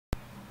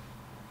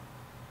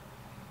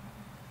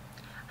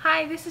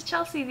Hi, this is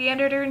Chelsea, the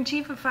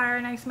editor-in-chief of Fire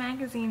and Ice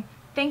magazine.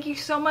 Thank you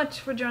so much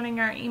for joining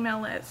our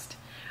email list.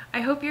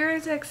 I hope you're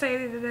as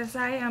excited as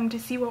I am to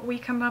see what we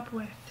come up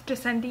with to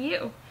send to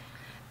you.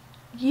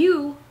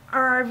 You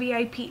are our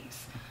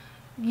VIPs.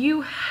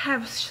 You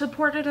have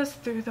supported us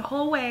through the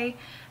whole way,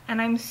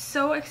 and I'm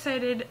so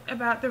excited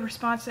about the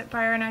response that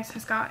Fire and Ice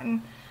has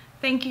gotten.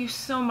 Thank you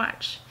so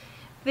much.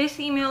 This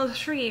email is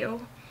for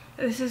you.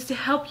 This is to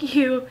help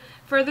you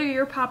further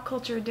your pop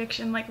culture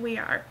addiction like we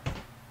are.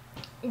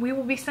 We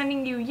will be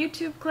sending you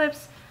YouTube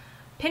clips,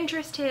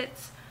 Pinterest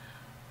hits,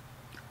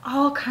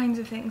 all kinds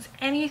of things.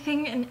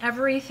 Anything and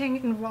everything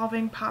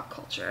involving pop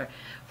culture.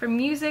 From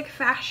music,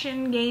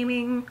 fashion,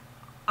 gaming,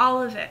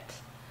 all of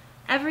it.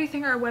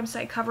 Everything our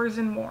website covers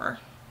and more.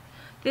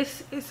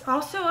 This is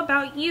also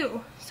about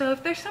you. So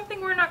if there's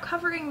something we're not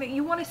covering that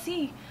you want to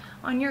see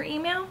on your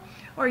email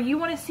or you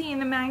want to see in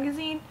the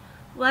magazine,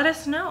 let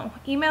us know.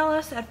 Email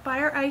us at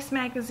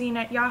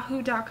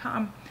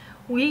fireicemagazine@yahoo.com.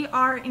 We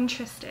are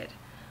interested.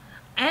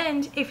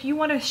 And if you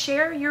want to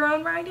share your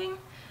own writing,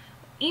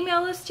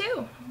 email us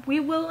too. We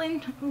will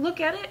look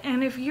at it,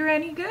 and if you're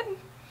any good,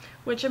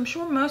 which I'm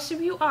sure most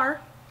of you are,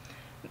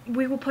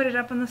 we will put it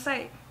up on the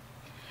site.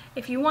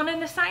 If you want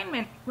an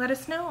assignment, let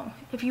us know.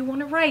 If you want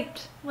to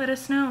write, let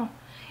us know.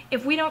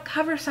 If we don't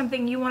cover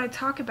something you want to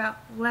talk about,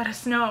 let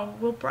us know.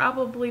 We'll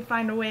probably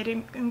find a way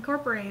to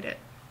incorporate it.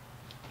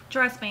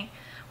 Trust me,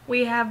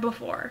 we have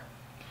before.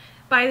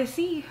 By the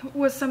Sea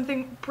was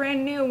something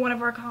brand new one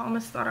of our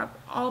columnists thought up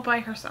all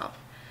by herself.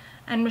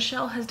 And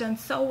Michelle has done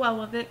so well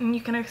with it, and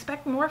you can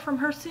expect more from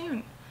her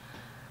soon.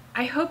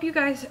 I hope you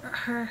guys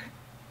are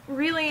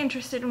really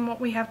interested in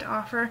what we have to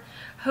offer.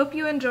 Hope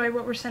you enjoy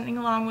what we're sending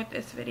along with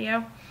this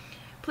video.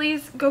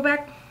 Please come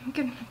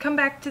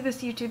back to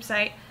this YouTube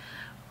site.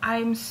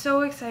 I'm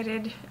so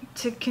excited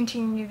to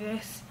continue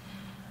this.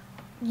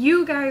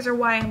 You guys are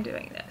why I'm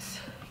doing this.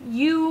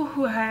 You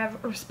who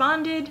have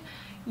responded,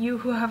 you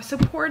who have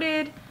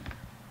supported,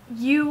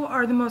 you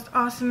are the most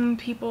awesome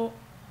people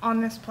on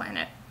this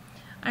planet.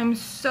 I'm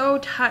so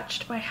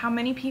touched by how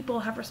many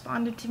people have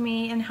responded to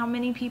me and how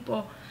many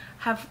people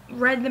have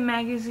read the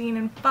magazine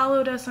and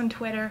followed us on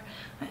Twitter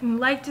and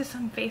liked us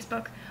on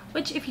Facebook,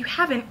 which if you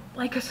haven't,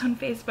 like us on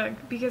Facebook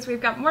because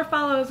we've got more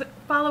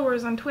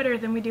followers on Twitter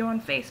than we do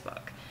on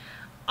Facebook.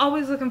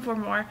 Always looking for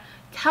more.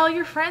 Tell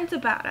your friends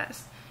about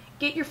us.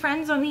 Get your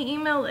friends on the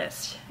email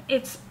list.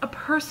 It's a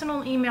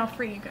personal email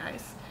for you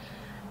guys.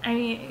 I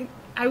mean,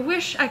 I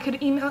wish I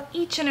could email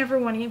each and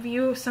every one of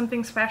you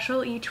something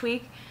special each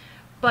week,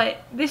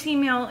 but this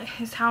email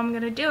is how I'm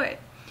going to do it.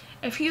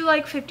 If you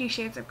like 50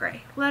 Shades of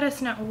Grey, let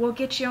us know. We'll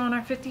get you on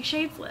our 50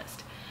 Shades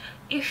list.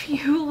 If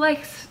you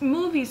like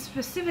movies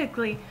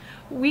specifically,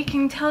 we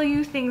can tell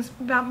you things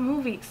about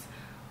movies.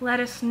 Let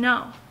us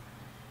know.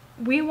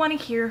 We want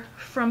to hear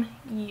from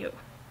you.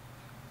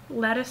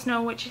 Let us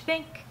know what you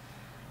think.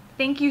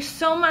 Thank you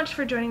so much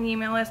for joining the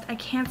email list. I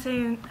can't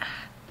say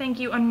thank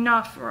you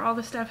enough for all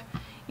the stuff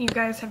you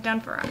guys have done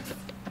for us.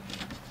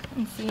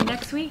 And see you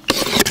next week.